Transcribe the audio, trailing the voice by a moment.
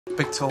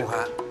Big tall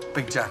hat,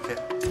 big jacket,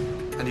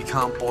 and you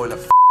can't boil a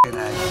f***ing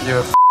egg. You're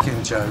a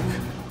f***ing joke.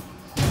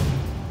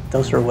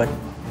 Those are what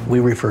we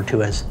refer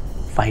to as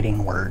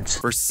fighting words.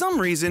 For some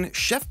reason,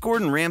 Chef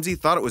Gordon Ramsay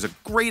thought it was a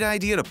great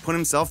idea to put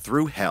himself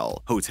through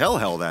hell. Hotel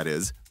hell, that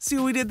is. See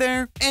what we did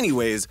there?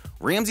 Anyways,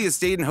 Ramsay has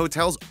stayed in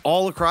hotels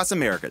all across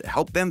America to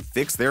help them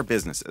fix their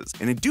businesses.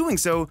 And in doing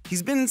so,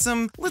 he's been in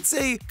some, let's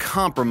say,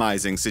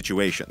 compromising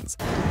situations.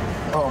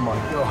 Oh my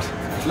God.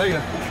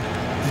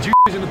 Layla, did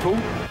you in the pool?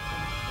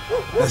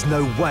 There's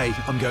no way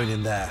I'm going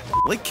in there.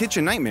 Like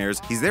Kitchen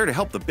Nightmares, he's there to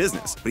help the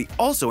business, but he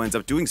also ends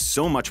up doing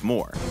so much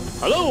more.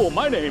 Hello,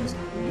 my name's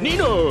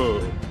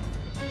Nino.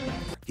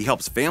 He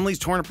helps families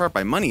torn apart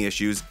by money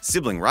issues,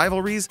 sibling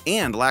rivalries,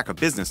 and lack of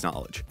business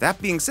knowledge. That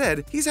being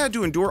said, he's had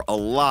to endure a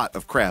lot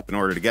of crap in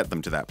order to get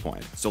them to that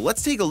point. So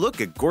let's take a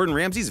look at Gordon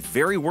Ramsay's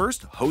very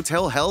worst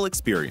hotel hell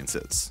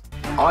experiences.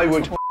 I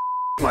would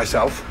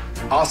myself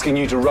asking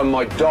you to run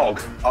my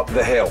dog up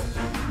the hill,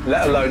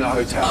 let alone a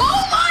hotel.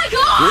 Oh my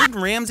God!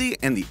 Gordon Ramsay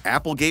and the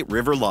Applegate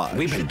River Lodge.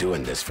 We've been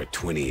doing this for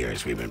 20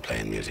 years. We've been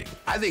playing music.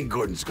 I think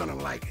Gordon's gonna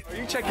like it. Are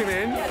you checking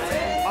in?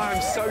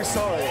 I'm so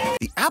sorry.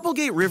 The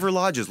Applegate River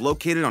Lodge is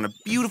located on a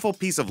beautiful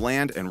piece of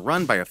land and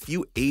run by a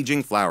few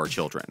aging flower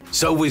children.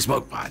 So we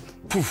smoke pot.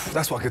 Poof,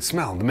 that's what I could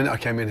smell the minute I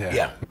came in here.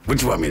 Yeah. What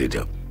do you want me to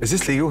do? Is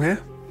this legal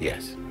here?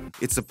 Yes.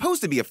 It's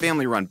supposed to be a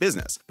family-run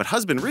business, but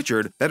husband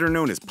Richard, better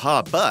known as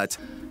Pa Butt,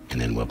 And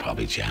then we'll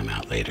probably jam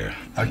out later.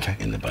 Okay.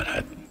 In the butt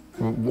hut.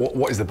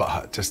 What is the butt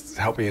hut? Just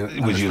help me.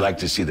 Would you like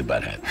to see the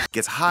butt hut?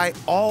 gets high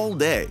all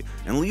day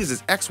and leaves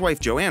his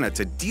ex-wife Joanna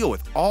to deal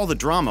with all the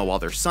drama while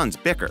their sons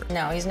bicker.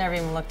 No, he's never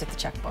even looked at the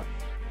checkbook.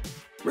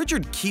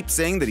 Richard keeps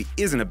saying that he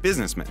isn't a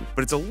businessman,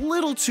 but it's a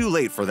little too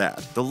late for that.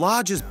 The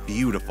lodge is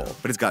beautiful,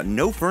 but it's got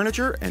no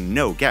furniture and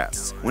no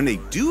guests. When they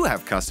do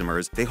have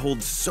customers, they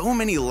hold so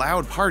many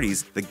loud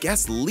parties, the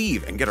guests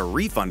leave and get a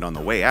refund on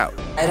the way out.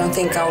 I don't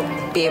think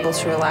I'll be able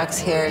to relax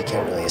here. I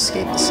can't really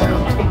escape the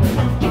sound.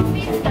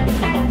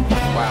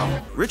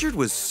 Wow. Richard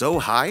was so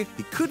high,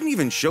 he couldn't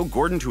even show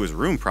Gordon to his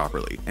room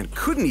properly, and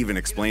couldn't even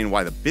explain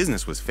why the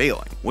business was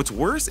failing. What's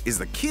worse is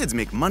the kids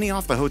make money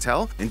off the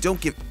hotel and don't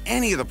give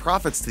any of the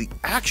profits to the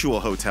actual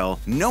hotel,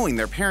 knowing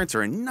their parents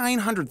are in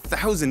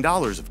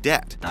 $900,000 of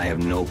debt. I have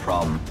no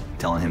problem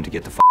telling him to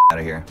get the f out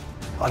of here.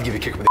 I'd give you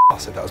a kick with the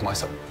ass if that was my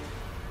son.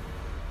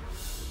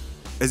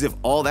 As if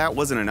all that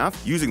wasn't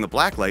enough, using the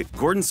blacklight,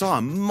 Gordon saw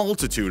a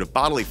multitude of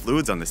bodily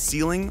fluids on the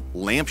ceiling,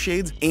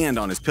 lampshades, and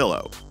on his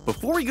pillow.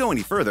 Before we go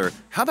any further,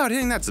 how about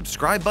hitting that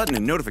subscribe button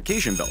and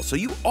notification bell so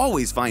you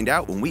always find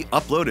out when we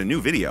upload a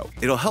new video?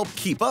 It'll help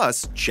keep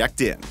us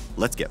checked in.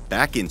 Let's get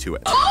back into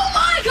it. Oh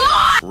my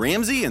God!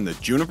 Ramsay and the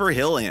Juniper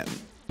Hill Inn.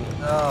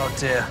 Oh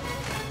dear.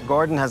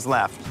 Gordon has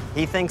left.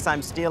 He thinks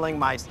I'm stealing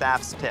my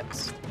staff's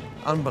tips.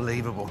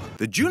 Unbelievable.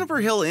 The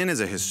Juniper Hill Inn is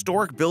a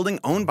historic building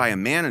owned by a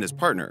man and his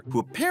partner who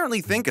apparently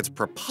think it's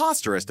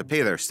preposterous to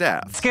pay their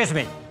staff. Excuse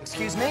me.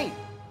 Excuse me.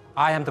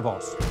 I am the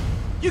boss.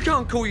 You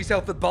can't call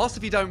yourself the boss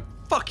if you don't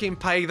fucking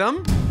pay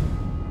them.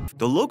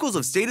 The locals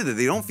have stated that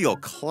they don't feel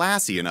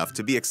classy enough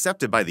to be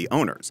accepted by the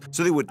owners,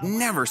 so they would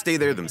never stay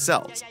there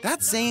themselves.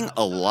 That's saying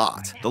a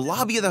lot. The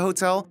lobby of the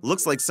hotel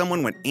looks like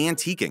someone went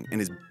antiquing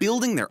and is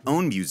building their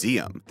own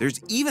museum.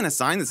 There's even a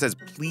sign that says,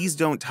 "Please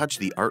don't touch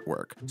the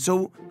artwork."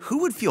 So who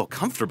would feel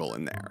comfortable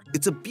in there?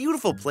 It's a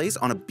beautiful place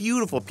on a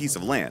beautiful piece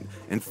of land,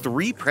 and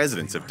 3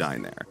 presidents have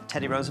dined there.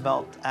 Teddy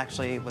Roosevelt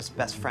actually was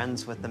best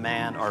friends with the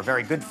man, or a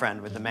very good friend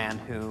with the man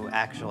who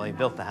actually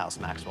built the house,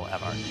 Maxwell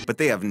Everett. But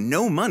they have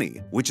no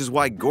money, which is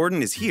why Gordon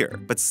is here.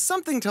 But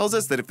something tells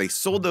us that if they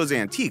sold those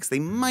antiques, they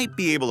might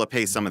be able to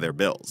pay some of their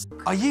bills.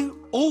 Are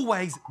you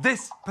always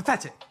this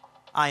pathetic?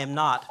 I am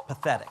not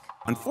pathetic.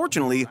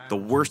 Unfortunately, the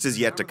worst is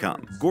yet to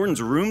come.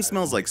 Gordon's room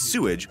smells like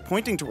sewage,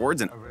 pointing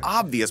towards an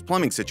obvious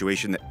plumbing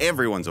situation that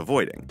everyone's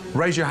avoiding.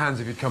 Raise your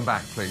hands if you'd come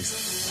back,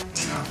 please.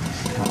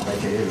 Not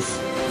like it is.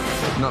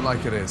 Not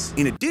like it is.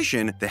 In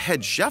addition, the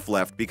head chef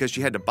left because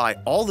she had to buy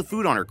all the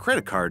food on her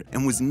credit card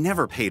and was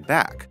never paid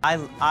back.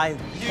 I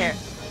can't.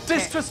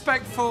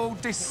 Disrespectful,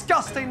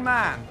 disgusting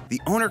man. The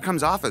owner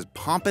comes off as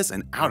pompous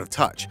and out of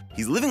touch.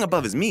 He's living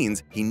above his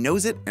means, he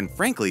knows it, and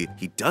frankly,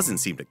 he doesn't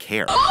seem to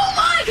care. Oh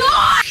my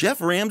God! Chef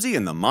Ramsay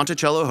in the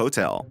Monticello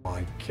Hotel.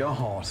 My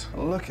God,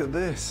 look at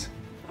this.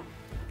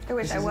 I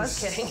wish I was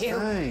kidding you.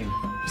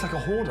 It's like a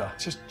hoarder.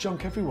 It's just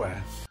junk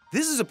everywhere.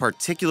 This is a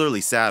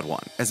particularly sad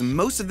one, as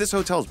most of this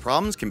hotel's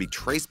problems can be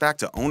traced back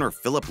to owner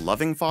Philip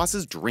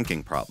Lovingfoss's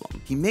drinking problem.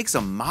 He makes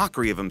a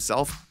mockery of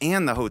himself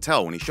and the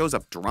hotel when he shows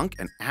up drunk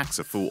and acts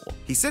a fool.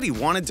 He said he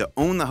wanted to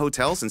own the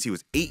hotel since he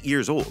was 8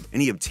 years old,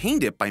 and he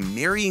obtained it by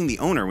marrying the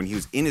owner when he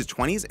was in his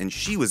 20s and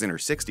she was in her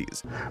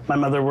 60s. My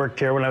mother worked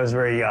here when I was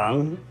very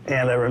young,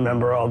 and I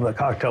remember all the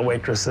cocktail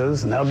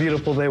waitresses and how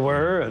beautiful they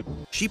were.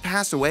 She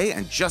passed away,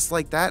 and just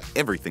like that,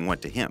 everything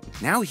went to him.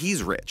 Now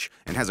he's rich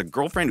and has a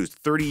girlfriend who's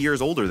 30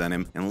 years older than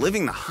him and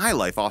living the high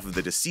life off of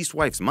the deceased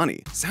wife's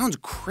money. Sounds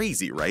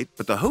crazy, right?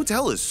 But the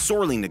hotel is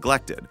sorely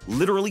neglected,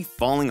 literally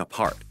falling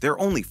apart. There are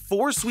only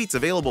 4 suites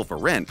available for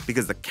rent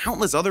because the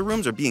countless other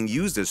rooms are being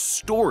used as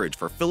storage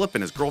for Philip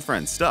and his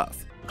girlfriend's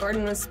stuff.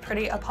 Gordon was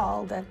pretty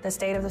appalled at the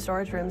state of the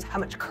storage rooms, how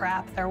much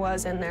crap there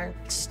was in there.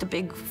 It's just a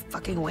big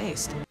fucking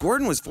waste.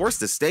 Gordon was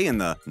forced to stay in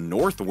the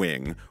North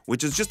Wing,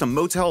 which is just a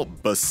motel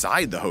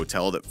beside the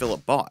hotel that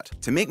Philip bought.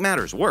 To make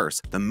matters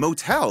worse, the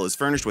motel is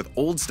furnished with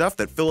old stuff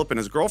that Philip and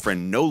his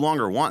girlfriend no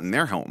longer want in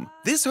their home.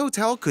 This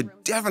hotel could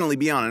definitely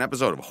be on an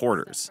episode of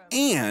Hoarders.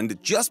 And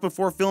just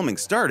before filming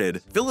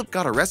started, Philip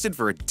got arrested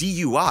for a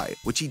DUI,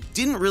 which he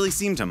didn't really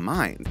seem to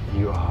mind.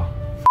 You are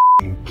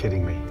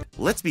kidding me.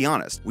 Let's be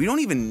honest, we don't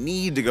even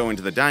need to go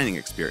into the dining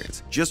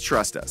experience. Just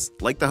trust us.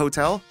 Like the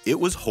hotel, it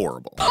was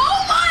horrible.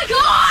 Oh my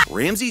God!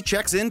 Ramsay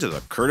checks into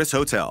the Curtis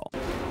Hotel.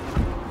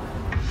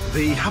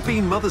 The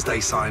Happy Mother's Day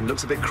sign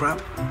looks a bit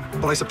crap,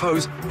 but I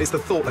suppose it's the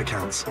thought that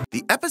counts.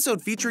 The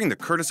episode featuring the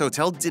Curtis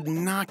Hotel did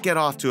not get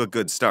off to a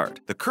good start.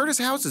 The Curtis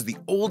House is the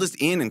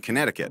oldest inn in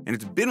Connecticut, and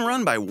it's been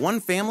run by one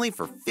family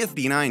for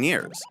 59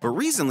 years. But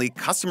recently,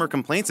 customer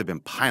complaints have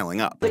been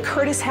piling up. The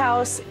Curtis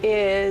House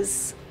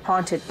is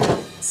haunted.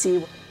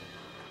 See.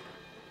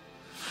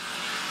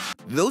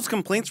 Those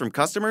complaints from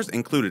customers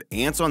included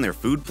ants on their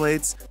food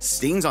plates,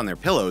 stains on their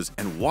pillows,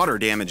 and water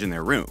damage in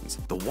their rooms.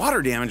 The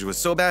water damage was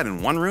so bad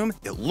in one room,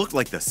 it looked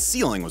like the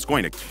ceiling was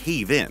going to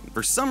cave in.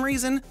 For some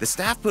reason, the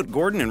staff put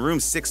Gordon in room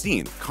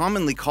 16,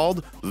 commonly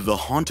called the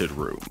haunted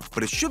room.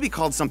 But it should be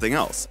called something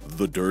else.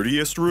 The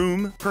dirtiest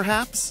room,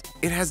 perhaps?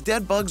 It has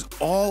dead bugs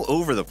all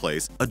over the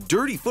place, a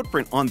dirty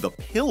footprint on the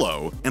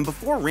pillow, and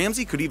before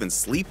Ramsay could even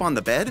sleep on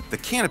the bed, the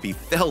canopy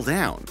fell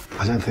down.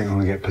 I don't think I'm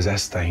gonna get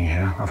possessed staying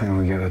here. I think I'm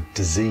gonna get a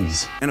disease.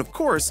 And of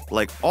course,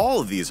 like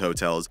all of these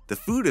hotels, the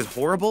food is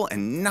horrible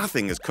and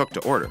nothing is cooked to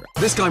order.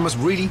 This guy must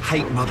really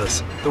hate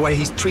mothers, the way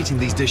he's treating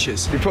these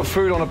dishes. You put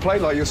food on a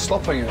plate like you're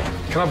slopping it.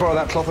 Can I borrow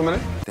that cloth a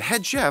minute? The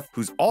head chef,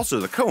 who's also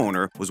the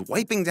co-owner, was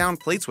wiping down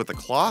plates with a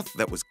cloth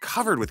that was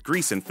covered with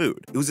grease and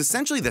food. It was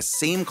essentially the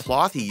same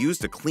cloth he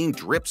used to clean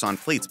drips on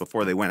plates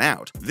before they went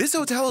out. This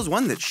hotel is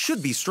one that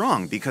should be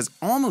strong because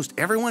almost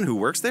everyone who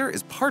works there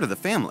is part of the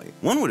family.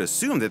 One would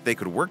assume that they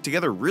could work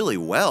together really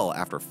well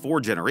after 4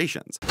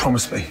 generations.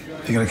 Promise me,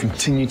 you're gonna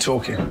continue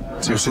talking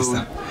to your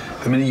sister.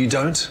 The minute you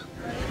don't,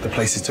 the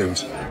place is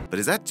doomed. But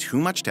is that too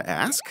much to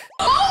ask?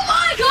 Oh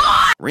my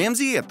God!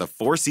 Ramsay at the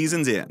Four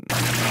Seasons Inn.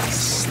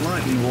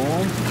 Slightly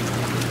warm.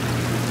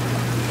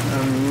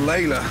 And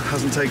Layla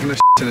hasn't taken a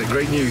in it.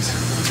 Great news.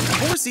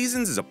 Four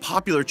Seasons is a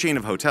popular chain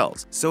of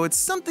hotels, so it's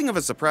something of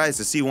a surprise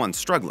to see one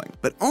struggling.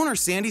 But owner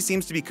Sandy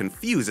seems to be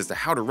confused as to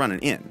how to run an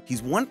inn.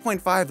 He's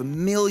 $1.5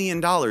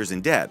 million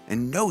in debt,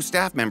 and no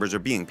staff members are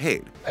being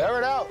paid. Air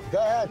it out. Go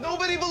ahead.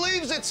 Nobody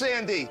believes it,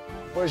 Sandy.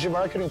 Where's your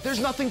marketing? There's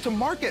nothing to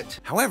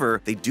market.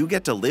 However, they do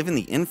get to live in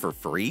the inn for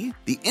free.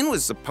 The inn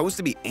was supposed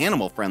to be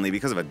animal friendly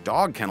because of a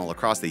dog kennel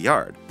across the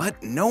yard,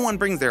 but no one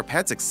brings their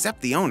pets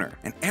except the owner,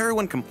 and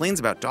everyone complains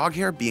about dog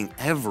hair being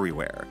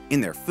everywhere.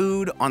 In their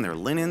food, on their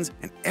linens,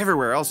 and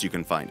everywhere else you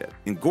can find it.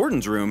 In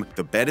Gordon's room,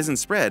 the bed isn't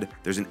spread,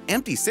 there's an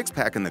empty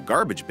 6-pack in the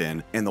garbage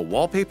bin, and the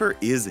wallpaper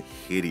is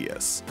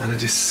hideous. And a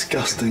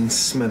disgusting,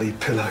 smelly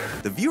pillow.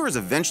 The viewers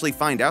eventually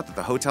find out that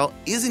the hotel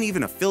isn't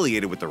even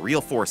affiliated with the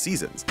real Four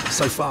Seasons.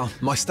 So far,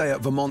 my stay at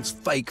Vermont's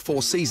fake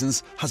Four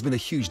Seasons has been a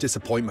huge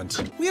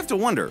disappointment. We have to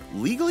wonder,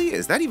 legally,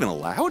 is that even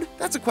allowed?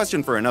 That's a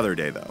question for another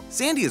day, though.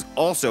 Sandy is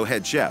also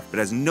head chef, but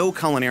has no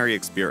culinary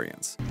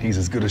experience. He's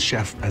as good a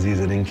chef as he is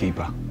an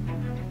innkeeper.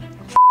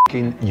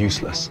 F***ing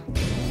useless.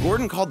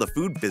 Gordon called the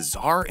food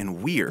bizarre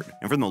and weird,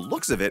 and from the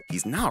looks of it,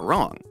 he's not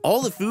wrong.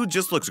 All the food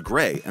just looks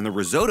gray, and the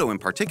risotto in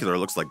particular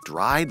looks like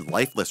dried,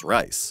 lifeless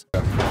rice.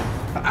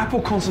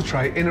 Apple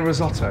concentrate in a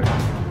risotto.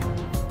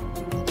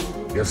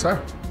 Yes,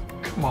 sir.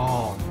 Come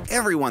on.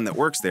 Everyone that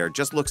works there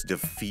just looks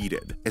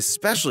defeated,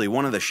 especially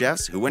one of the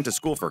chefs who went to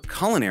school for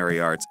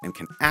culinary arts and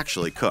can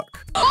actually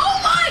cook.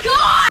 Oh my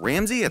God!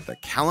 Ramsay at the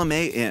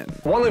Calumet Inn.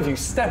 One of you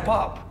step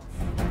up.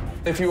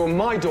 If you were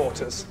my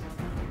daughters,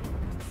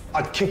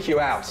 I'd kick you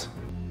out.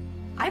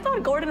 I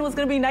thought Gordon was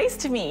gonna be nice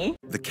to me.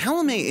 The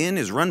Calumet Inn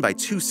is run by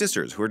 2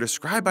 sisters who are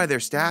described by their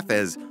staff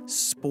as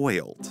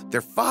spoiled.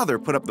 Their father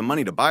put up the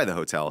money to buy the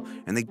hotel,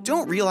 and they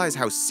don't realize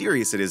how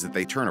serious it is that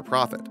they turn a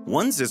profit.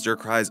 One sister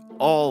cries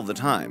all the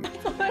time.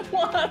 I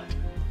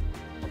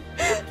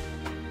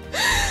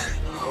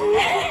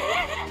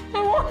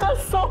want that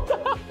so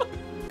bad.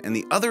 And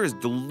the other is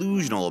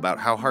delusional about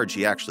how hard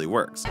she actually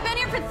works. I've been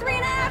here for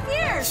 3.5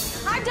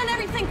 years. I've done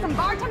everything from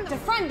bartending to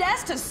front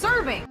desk to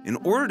serving. In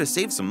order to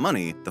save some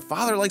money, the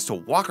father likes to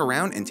walk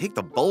around and take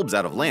the bulbs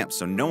out of lamps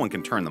so no one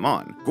can turn them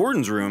on.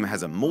 Gordon's room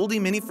has a moldy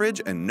mini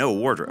fridge and no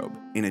wardrobe.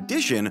 In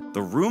addition,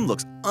 the room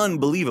looks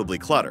unbelievably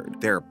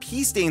cluttered. There are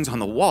pee stains on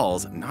the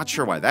walls, not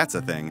sure why that's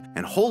a thing,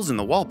 and holes in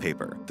the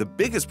wallpaper. The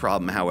biggest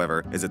problem,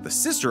 however, is that the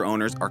sister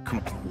owners are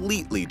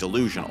completely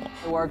delusional.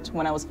 I worked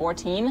when I was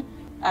 14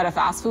 at a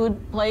fast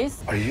food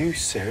place. Are you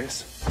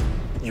serious?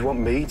 You want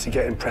me to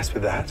get impressed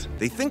with that?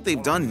 They think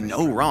they've done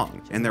no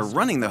wrong, and they're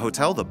running the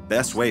hotel the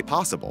best way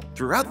possible.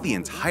 Throughout the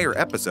entire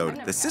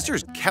episode, the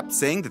sisters kept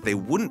saying that they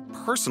wouldn't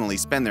personally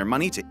spend their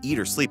money to eat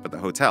or sleep at the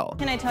hotel.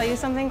 Can I tell you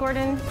something,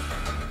 Gordon?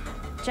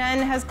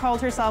 Jen has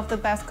called herself the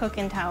best cook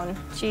in town.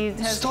 She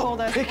has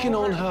told us— Stop picking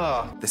on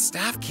her. The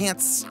staff can't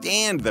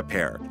stand the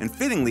pair and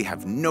fittingly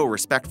have no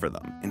respect for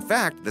them. In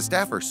fact, the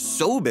staff are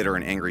so bitter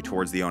and angry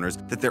towards the owners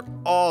that they're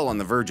all on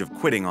the verge of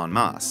quitting en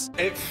masse.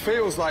 It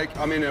feels like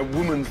I'm in a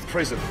woman's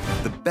prison.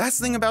 The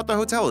best thing about the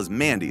hotel is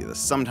Mandy, the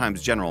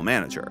sometimes general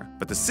manager.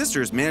 But the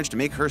sisters managed to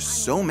make her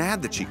so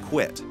mad that she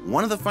quit.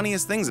 One of the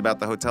funniest things about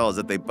the hotel is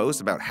that they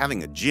boast about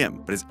having a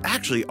gym, but it's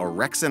actually a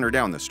rec center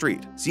down the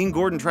street. Seeing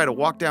Gordon try to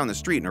walk down the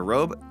street in a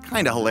robe,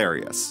 kinda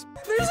hilarious.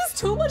 There's just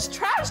too much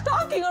trash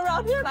talking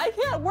around here, and I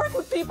can't work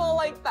with people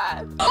like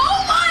that.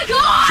 Oh my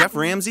God! Chef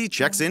Ramsay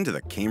checks into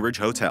the Cambridge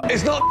Hotel.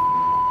 It's not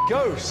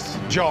ghosts,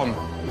 John,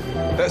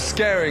 that's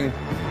scaring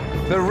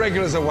the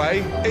regulars away.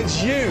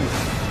 It's you.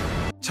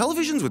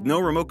 Televisions with no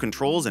remote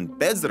controls and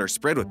beds that are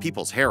spread with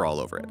people's hair all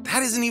over it.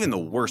 That isn't even the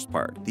worst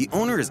part. The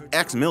owner is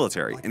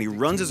ex-military, and he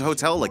runs his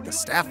hotel like the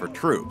staff are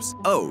troops.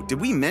 Oh, did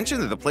we mention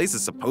that the place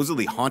is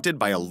supposedly haunted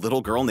by a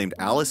little girl named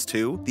Alice,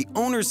 too? The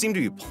owners seem to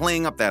be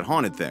playing up that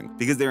haunted thing,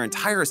 because their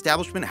entire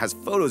establishment has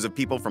photos of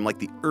people from like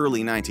the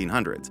early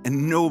 1900s,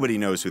 and nobody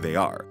knows who they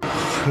are.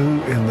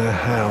 Who in the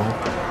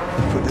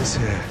hell put this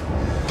here?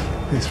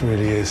 This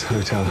really is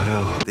Hotel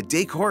Hell. The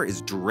decor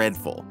is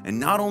dreadful, and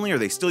not only are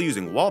they still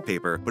using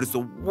wallpaper, but it's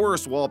the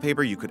worst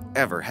wallpaper you could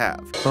ever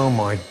have. Oh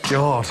my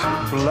God,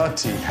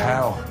 bloody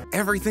hell.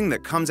 Everything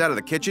that comes out of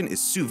the kitchen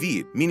is sous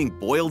vide, meaning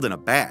boiled in a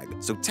bag,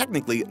 so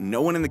technically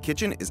no one in the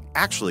kitchen is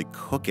actually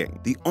cooking.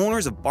 The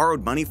owners have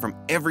borrowed money from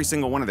every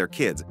single one of their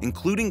kids,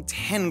 including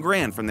 10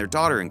 grand from their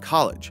daughter in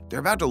college. They're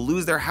about to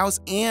lose their house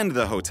and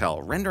the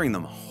hotel, rendering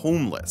them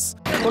homeless.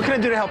 What can I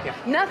do to help you?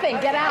 Nothing.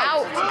 Get out.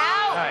 Out.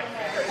 All right.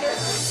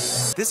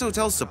 This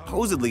hotel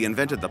supposedly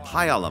invented the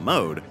pie a la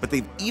mode, but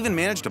they've even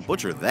managed to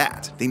butcher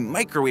that. They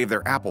microwave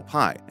their apple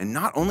pie, and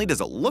not only does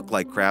it look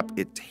like crap,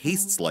 it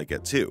tastes like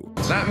it too.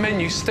 That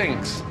menu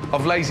stinks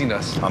of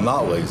laziness. I'm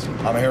not lazy.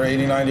 I'm here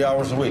 80, 90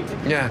 hours a week.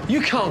 Yeah,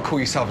 you can't call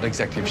yourself an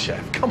executive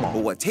chef. Come on.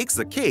 But what takes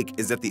the cake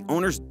is that the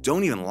owners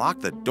don't even lock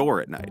the door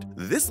at night.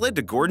 This led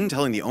to Gordon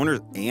telling the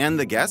owners and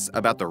the guests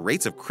about the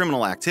rates of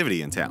criminal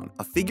activity in town,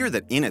 a figure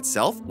that in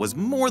itself was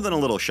more than a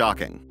little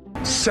shocking.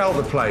 Sell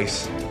the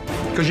place,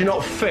 because you're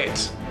not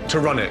fit to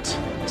run it.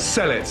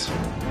 Sell it,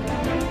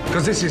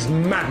 because this is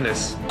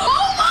madness.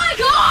 Oh my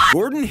God!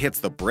 Gordon hits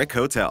the brick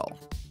hotel.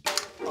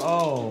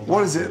 Oh.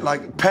 What is it,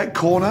 like pet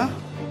corner?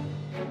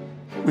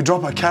 We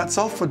drop our cats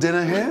off for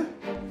dinner here?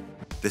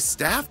 The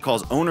staff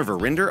calls owner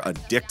Verinder a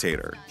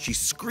dictator. She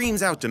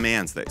screams out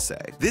demands, they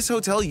say. This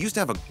hotel used to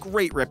have a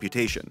great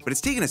reputation, but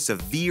it's taken a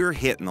severe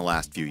hit in the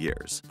last few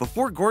years.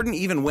 Before Gordon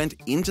even went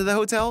into the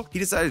hotel, he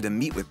decided to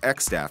meet with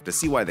ex-staff to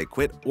see why they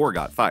quit or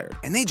got fired,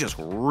 and they just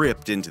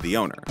ripped into the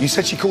owner. You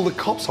said she called the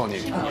cops on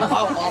you?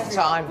 All the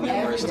time.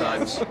 Numerous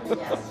times.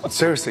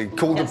 Seriously,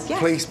 called the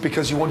police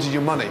because you wanted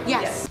your money?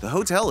 Yes. The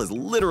hotel is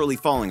literally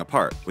falling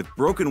apart, with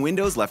broken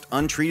windows left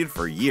untreated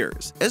for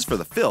years. As for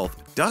the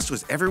filth, dust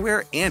was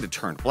everywhere and it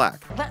turned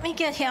black. Let me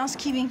get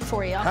housekeeping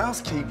for you.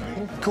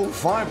 Housekeeping? Call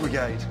fire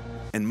brigade.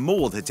 And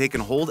mold had taken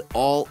hold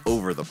all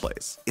over the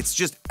place. It's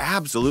just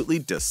absolutely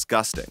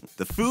disgusting.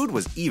 The food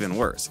was even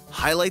worse.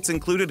 Highlights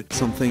included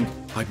something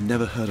I've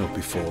never heard of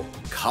before.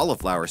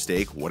 Cauliflower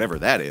steak, whatever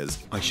that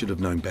is. I should have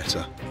known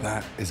better.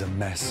 That is a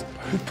mess.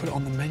 Who put it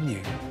on the menu?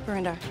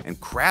 Verinder.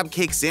 And crab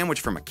cake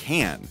sandwich from a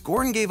can.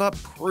 Gordon gave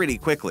up pretty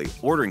quickly,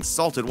 ordering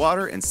salted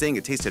water and saying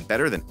it tasted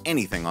better than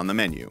anything on the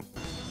menu.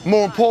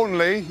 More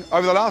importantly,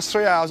 over the last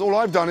 3 hours, all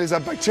I've done is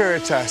a bacteria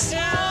test. No!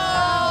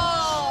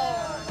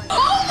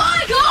 Oh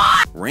my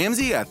God!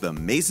 Ramsay at the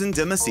Maison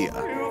de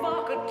Messia.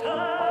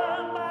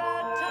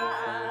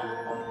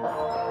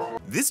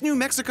 This New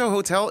Mexico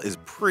hotel is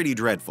pretty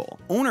dreadful.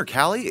 Owner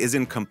Callie is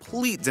in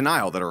complete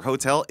denial that her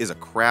hotel is a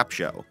crap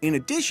show. In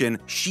addition,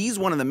 she's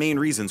one of the main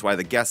reasons why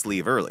the guests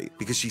leave early,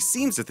 because she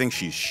seems to think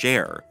she's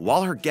Cher.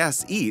 While her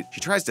guests eat,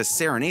 she tries to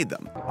serenade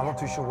them. I'm not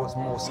too sure what's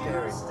more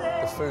scary,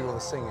 the food or the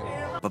singing.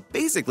 But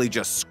basically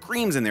just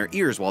screams in their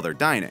ears while they're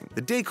dining.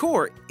 The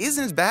decor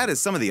isn't as bad as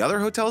some of the other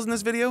hotels in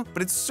this video,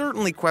 but it's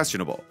certainly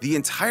questionable. The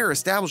entire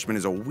establishment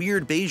is a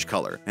weird beige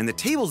color, and the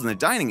tables in the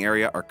dining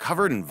area are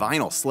covered in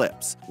vinyl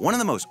slips. One of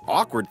the most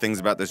awkward things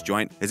about this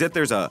joint is that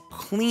there's a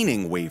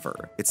cleaning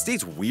waiver. It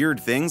states weird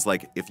things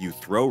like, if you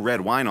throw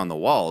red wine on the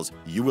walls,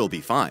 you will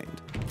be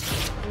fined.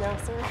 No,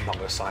 sir. I'm not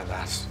gonna sign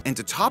that. And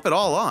to top it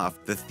all off,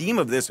 the theme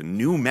of this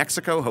New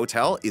Mexico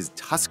hotel is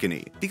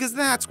Tuscany, because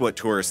that's what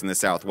tourists in the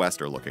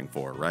Southwest are looking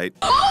for, right?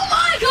 Oh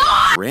my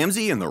God!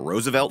 Ramsay and the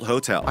Roosevelt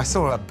Hotel. I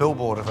saw a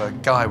billboard of a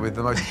guy with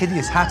the most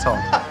hideous hat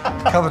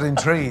on, covered in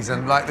trees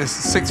and like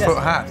this 6-foot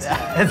hat.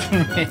 That's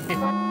me.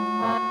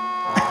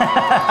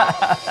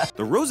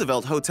 The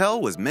Roosevelt Hotel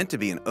was meant to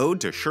be an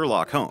ode to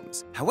Sherlock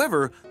Holmes.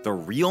 However, the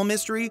real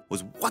mystery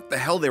was what the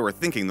hell they were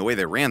thinking the way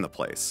they ran the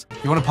place.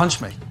 You want to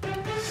punch me?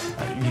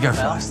 You go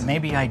first.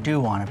 Maybe I do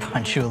want to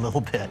punch you a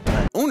little bit.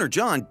 But... Owner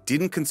John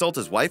didn't consult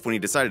his wife when he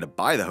decided to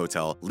buy the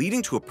hotel,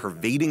 leading to a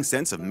pervading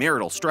sense of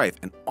marital strife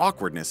and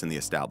awkwardness in the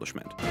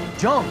establishment.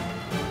 John,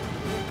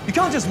 You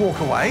can't just walk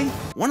away.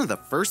 One of the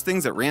first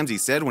things that Ramsay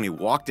said when he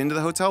walked into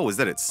the hotel was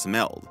that it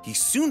smelled. He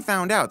soon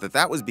found out that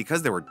that was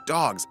because there were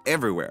dogs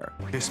everywhere.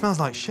 It smells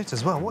like shit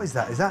as well. What is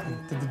that?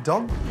 Did the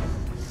dog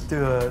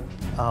do a...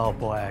 Oh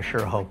boy, I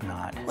sure hope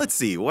not. Let's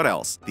see, what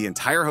else? The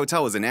entire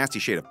hotel was a nasty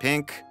shade of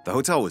pink. The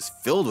hotel was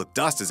filled with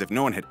dust as if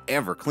no one had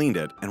ever cleaned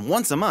it. And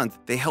once a month,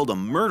 they held a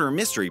murder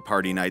mystery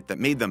party night that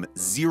made them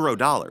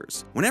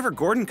 $0. Whenever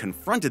Gordon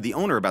confronted the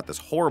owner about this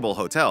horrible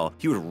hotel,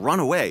 he would run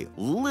away,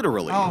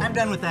 literally. Oh, I'm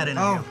done with that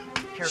interview.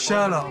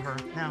 Shut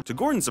up. To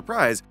Gordon's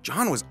surprise,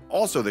 John was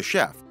also the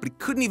chef, but he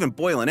couldn't even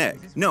boil an egg.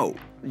 No,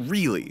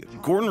 really.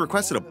 Gordon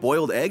requested a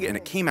boiled egg and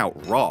it came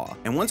out raw.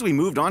 And once we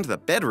moved on to the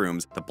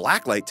bedrooms, the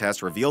blacklight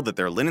test revealed that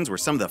their linens were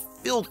some of the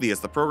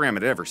filthiest the program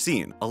had ever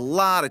seen. A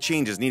lot of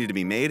changes needed to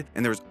be made,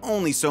 and there was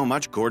only so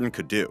much Gordon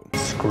could do.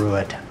 Screw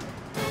it.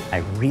 I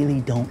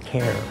really don't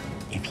care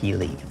if he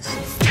leaves.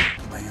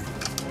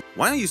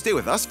 Why don't you stay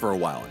with us for a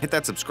while? Hit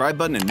that subscribe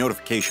button and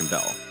notification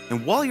bell.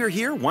 And while you're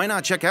here, why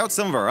not check out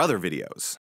some of our other videos?